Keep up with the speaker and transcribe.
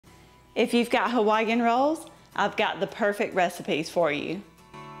If you've got Hawaiian rolls, I've got the perfect recipes for you.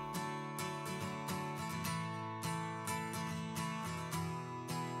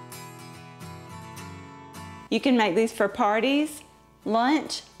 You can make these for parties,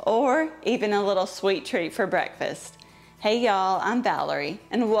 lunch, or even a little sweet treat for breakfast. Hey y'all, I'm Valerie,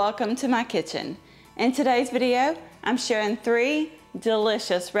 and welcome to my kitchen. In today's video, I'm sharing 3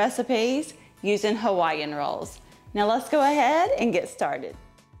 delicious recipes using Hawaiian rolls. Now let's go ahead and get started.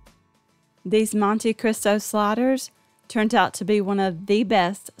 These Monte Cristo sliders turned out to be one of the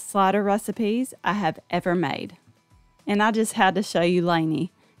best slider recipes I have ever made. And I just had to show you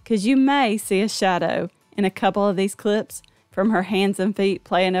Lainey, because you may see a shadow in a couple of these clips from her hands and feet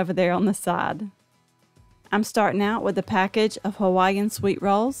playing over there on the side. I'm starting out with a package of Hawaiian sweet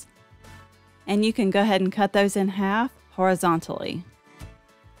rolls, and you can go ahead and cut those in half horizontally.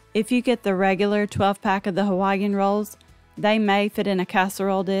 If you get the regular 12-pack of the Hawaiian rolls, they may fit in a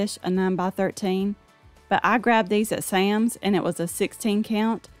casserole dish, a 9x13, but I grabbed these at Sam's and it was a 16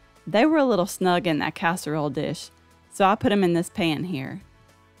 count. They were a little snug in that casserole dish, so I put them in this pan here.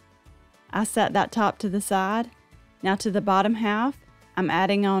 I set that top to the side. Now to the bottom half, I'm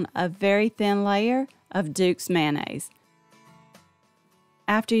adding on a very thin layer of Duke's mayonnaise.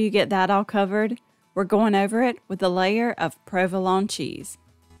 After you get that all covered, we're going over it with a layer of provolone cheese.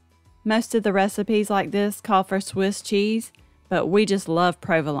 Most of the recipes like this call for Swiss cheese, but we just love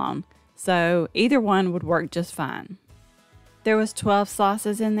provolone, so either one would work just fine. There was 12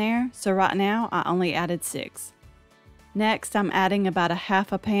 slices in there, so right now I only added 6. Next, I'm adding about a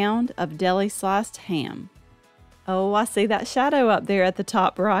 ½ pound of deli sliced ham. Oh, I see that shadow up there at the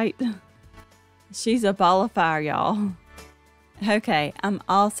top right. She's a ball of fire, y'all. Okay, I'm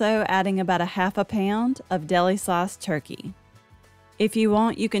also adding about a ½ pound of deli sliced turkey. If you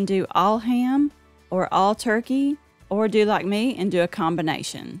want, you can do all ham or all turkey, or do like me and do a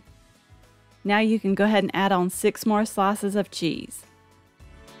combination. Now you can go ahead and add on 6 more slices of cheese.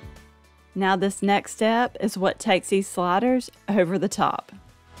 Now this next step is what takes these sliders over the top.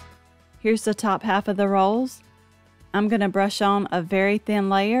 Here's the top half of the rolls. I'm going to brush on a very thin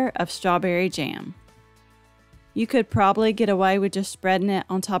layer of strawberry jam. You could probably get away with just spreading it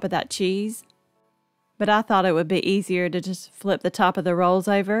on top of that cheese, but I thought it would be easier to just flip the top of the rolls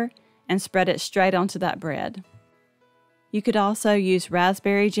over and spread it straight onto that bread. You could also use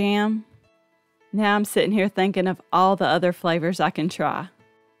raspberry jam. Now I'm sitting here thinking of all the other flavors I can try.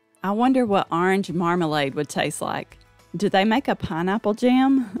 I wonder what orange marmalade would taste like. Do they make a pineapple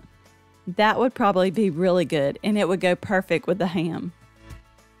jam? That would probably be really good, and it would go perfect with the ham.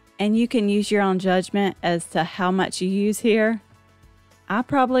 And you can use your own judgment as to how much you use here. I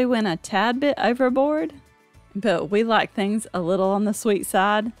probably went a tad bit overboard, but we like things a little on the sweet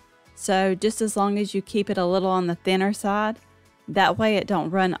side. So just as long as you keep it a little on the thinner side, that way it don't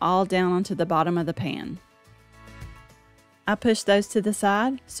run all down onto the bottom of the pan. I pushed those to the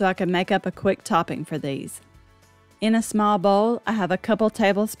side so I could make up a quick topping for these. In a small bowl, I have a couple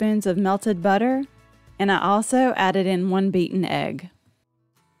tablespoons of melted butter, and I also added in 1 beaten egg.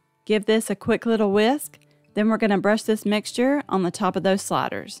 Give this a quick little whisk, then we're going to brush this mixture on the top of those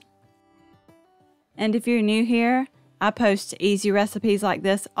sliders. And if you're new here, I post easy recipes like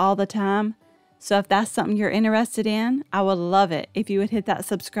this all the time, so if that's something you're interested in, I would love it if you would hit that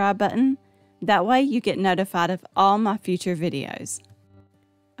subscribe button. That way you get notified of all my future videos.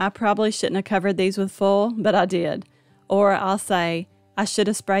 I probably shouldn't have covered these with foil, but I did. Or I'll say, I should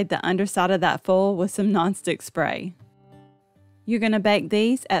have sprayed the underside of that foil with some nonstick spray. You're going to bake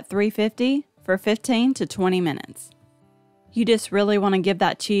these at 350 for 15 to 20 minutes. You just really want to give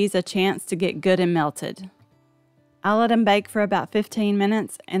that cheese a chance to get good and melted. I let them bake for about 15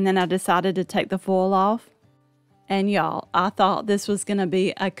 minutes, and then I decided to take the foil off. And y'all, I thought this was going to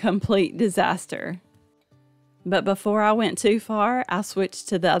be a complete disaster. But before I went too far, I switched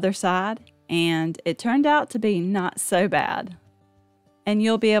to the other side, and it turned out to be not so bad. And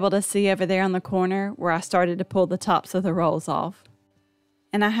you'll be able to see over there on the corner where I started to pull the tops of the rolls off.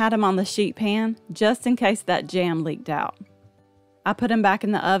 And I had them on the sheet pan just in case that jam leaked out. I put them back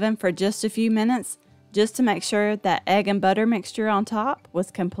in the oven for just a few minutes just to make sure that egg and butter mixture on top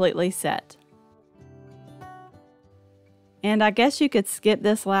was completely set. And I guess you could skip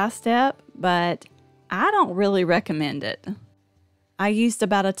this last step, but I don't really recommend it. I used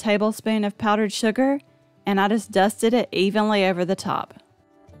about a tablespoon of powdered sugar, and I just dusted it evenly over the top.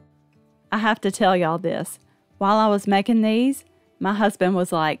 I have to tell y'all this. While I was making these, my husband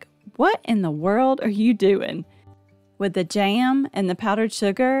was like, "What in the world are you doing?" With the jam and the powdered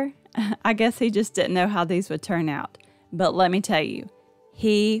sugar, I guess he just didn't know how these would turn out. But let me tell you,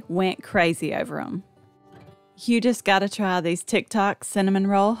 he went crazy over them. You just gotta try these TikTok cinnamon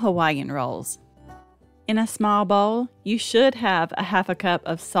roll Hawaiian rolls. In a small bowl, you should have a half a cup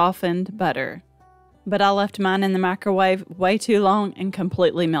of softened butter, but I left mine in the microwave way too long and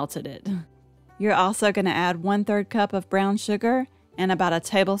completely melted it. You're also gonna add 1/3 cup of brown sugar and about a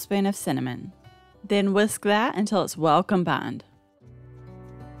tablespoon of cinnamon. Then whisk that until it's well combined.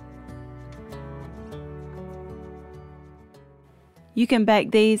 You can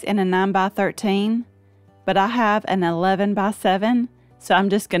bake these in a 9x13, but I have an 11x7, so I'm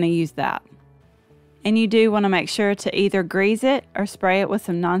just going to use that. And you do want to make sure to either grease it or spray it with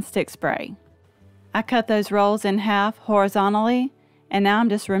some nonstick spray. I cut those rolls in half horizontally, and now I'm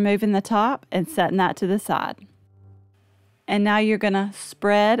just removing the top and setting that to the side. And now you're going to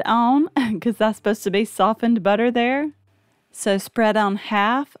spread on, because that's supposed to be softened butter there. So spread on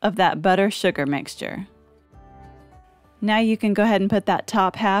half of that butter sugar mixture. Now you can go ahead and put that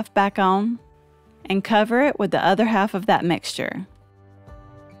top half back on and cover it with the other half of that mixture.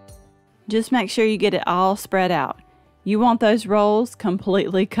 Just make sure you get it all spread out. You want those rolls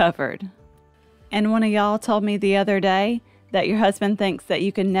completely covered. And one of y'all told me the other day that your husband thinks that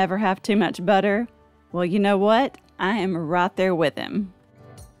you can never have too much butter. Well, you know what? I am right there with him.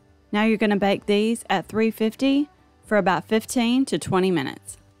 Now you're going to bake these at 350 for about 15 to 20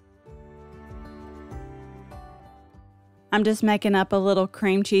 minutes. I'm just making up a little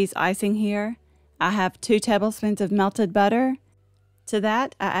cream cheese icing here. I have 2 tablespoons of melted butter. To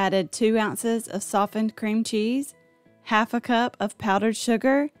that, I added 2 ounces of softened cream cheese, half a cup of powdered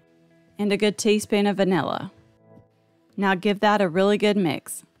sugar, and a good teaspoon of vanilla. Now give that a really good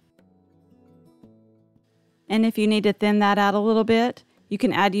mix. And if you need to thin that out a little bit, you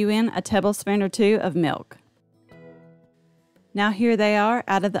can add in a tablespoon or 2 of milk. Now here they are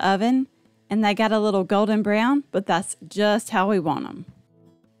out of the oven, and they got a little golden brown, but that's just how we want them.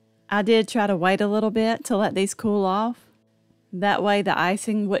 I did try to wait a little bit to let these cool off. That way the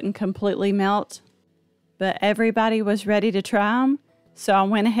icing wouldn't completely melt. But everybody was ready to try them, so I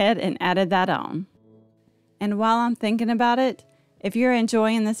went ahead and added that on. And while I'm thinking about it, if you're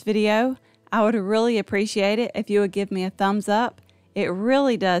enjoying this video, I would really appreciate it if you would give me a thumbs up. It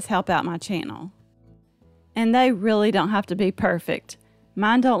really does help out my channel. And they really don't have to be perfect.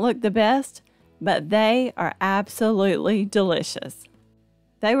 Mine don't look the best, but they are absolutely delicious.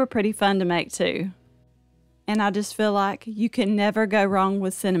 They were pretty fun to make too. And I just feel like you can never go wrong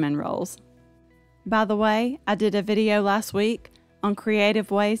with cinnamon rolls. By the way, I did a video last week on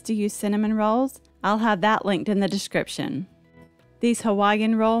creative ways to use cinnamon rolls. I'll have that linked in the description. These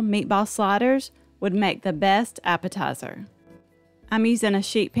Hawaiian roll meatball sliders would make the best appetizer. I'm using a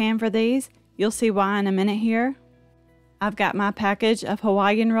sheet pan for these. You'll see why in a minute here. I've got my package of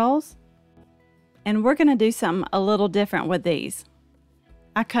Hawaiian rolls, and we're going to do something a little different with these.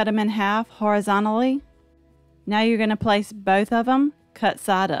 I cut them in half horizontally. Now you're going to place both of them cut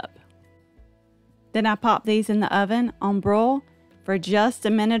side up. Then I pop these in the oven on broil for just a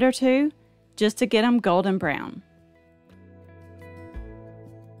minute or 2, just to get them golden brown.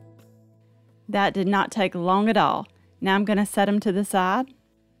 That did not take long at all. Now I'm going to set them to the side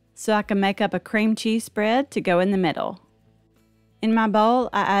so I can make up a cream cheese spread to go in the middle. In my bowl,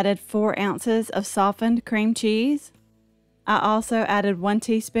 I added 4 ounces of softened cream cheese. I also added 1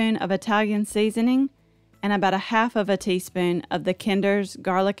 teaspoon of Italian seasoning and about 1/2 teaspoon of the Kinder's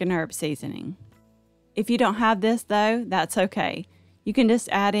garlic and herb seasoning. If you don't have this though, that's okay. You can just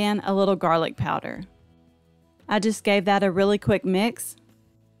add in a little garlic powder. I just gave that a really quick mix.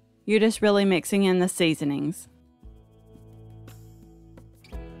 You're just really mixing in the seasonings.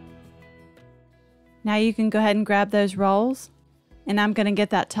 Now you can go ahead and grab those rolls, and I'm going to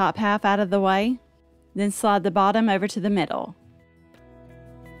get that top half out of the way, then slide the bottom over to the middle.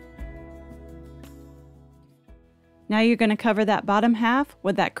 Now you're going to cover that bottom half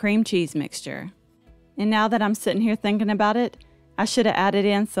with that cream cheese mixture. And now that I'm sitting here thinking about it, I should have added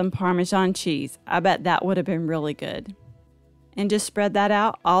in some Parmesan cheese. I bet that would have been really good. And just spread that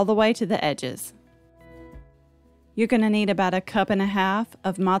out all the way to the edges. You're going to need about 1.5 cups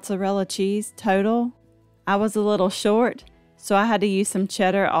of mozzarella cheese total. I was a little short, so I had to use some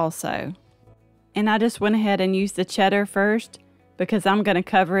cheddar also. And I just went ahead and used the cheddar first because I'm going to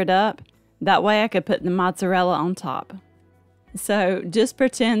cover it up. That way I could put the mozzarella on top. So just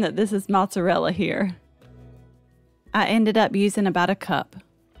pretend that this is mozzarella here. I ended up using about 1 cup.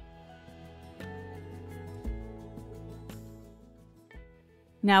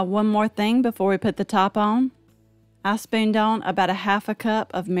 Now one more thing before we put the top on. I spooned on about 1/2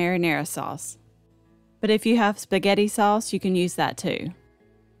 cup of marinara sauce. But if you have spaghetti sauce, you can use that too.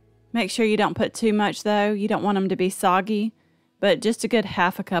 Make sure you don't put too much though. You don't want them to be soggy, but just a good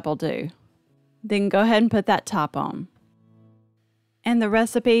 1/2 cup will do. Then go ahead and put that top on. And the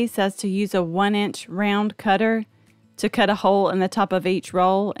recipe says to use a 1-inch round cutter to cut a hole in the top of each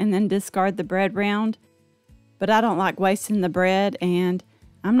roll and then discard the bread round. But I don't like wasting the bread, and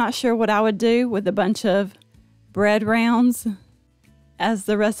I'm not sure what I would do with a bunch of bread rounds, as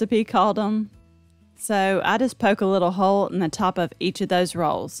the recipe called them. So I just poke a little hole in the top of each of those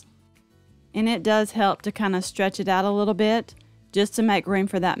rolls. And it does help to kind of stretch it out a little bit, just to make room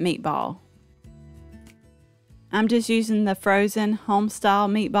for that meatball. I'm just using the frozen home-style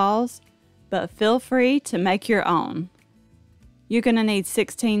meatballs, but feel free to make your own. You're going to need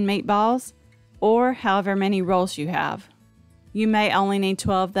 16 meatballs, or however many rolls you have. You may only need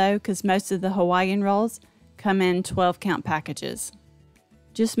 12 though, because most of the Hawaiian rolls come in 12-count packages.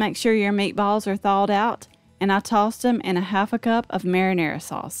 Just make sure your meatballs are thawed out, and I tossed them in a half a cup of marinara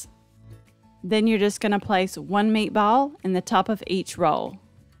sauce. Then you're just going to place one meatball in the top of each roll.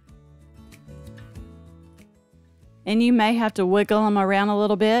 And you may have to wiggle them around a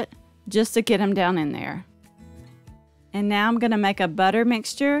little bit just to get them down in there. And now I'm going to make a butter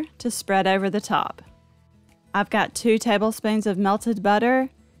mixture to spread over the top. I've got 2 tablespoons of melted butter.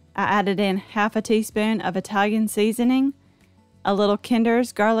 I added in half a teaspoon of Italian seasoning, a little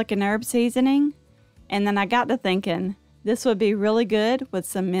Kinder's garlic and herb seasoning, and then I got to thinking this would be really good with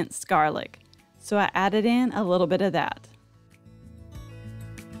some minced garlic. So I added in a little bit of that.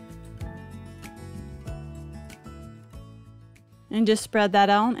 And just spread that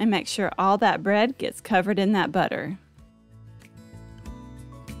on and make sure all that bread gets covered in that butter.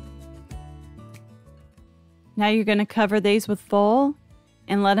 Now you're going to cover these with foil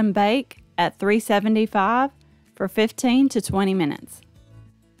and let them bake at 375 for 15 to 20 minutes.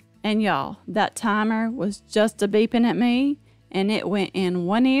 And y'all, that timer was just a beeping at me, and it went in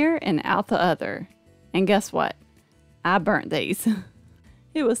one ear and out the other. And guess what? I burnt these.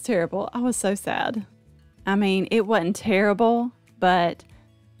 It was terrible. I was so sad. I mean, it wasn't terrible, but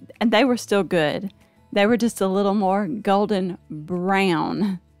they were still good. They were just a little more golden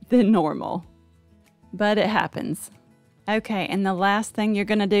brown than normal. But it happens. Okay, and the last thing you're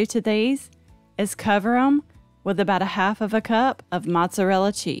going to do to these is cover them with about a half of a cup of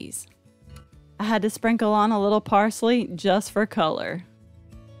mozzarella cheese. I had to sprinkle on a little parsley just for color.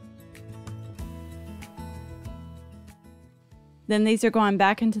 Then these are going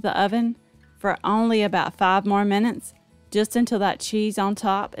back into the oven for only about 5 more minutes, just until that cheese on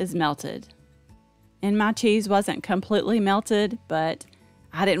top is melted. And my cheese wasn't completely melted, but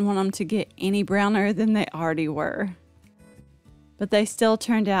I didn't want them to get any browner than they already were. But they still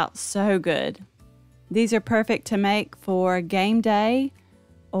turned out so good. These are perfect to make for game day,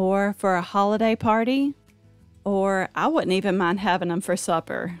 or for a holiday party, or I wouldn't even mind having them for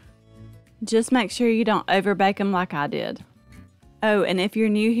supper. Just make sure you don't overbake them like I did. Oh, and if you're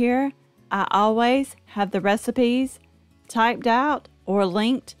new here, I always have the recipes typed out or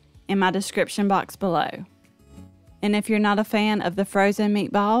linked in my description box below. And if you're not a fan of the frozen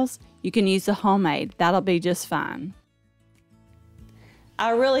meatballs, you can use the homemade. That'll be just fine. I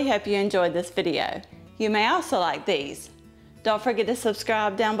really hope you enjoyed this video. You may also like these. Don't forget to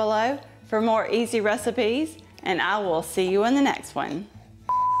subscribe down below for more easy recipes, and I will see you in the next one.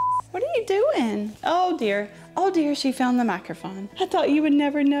 What are you doing? Oh dear, she found the microphone. I thought you would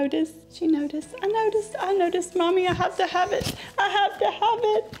never notice. She noticed. I noticed, Mommy, I have to have it. I have to have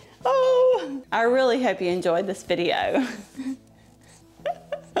it. Oh, I really hope you enjoyed this video.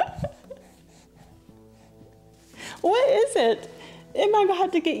 What is it? Am I gonna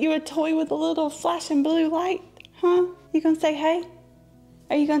have to get you a toy with a little flashing blue light? Huh? You gonna say hey?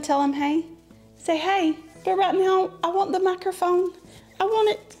 Are you gonna tell him hey? Say hey. But right now, I want the microphone. I want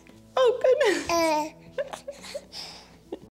it. Oh, goodness.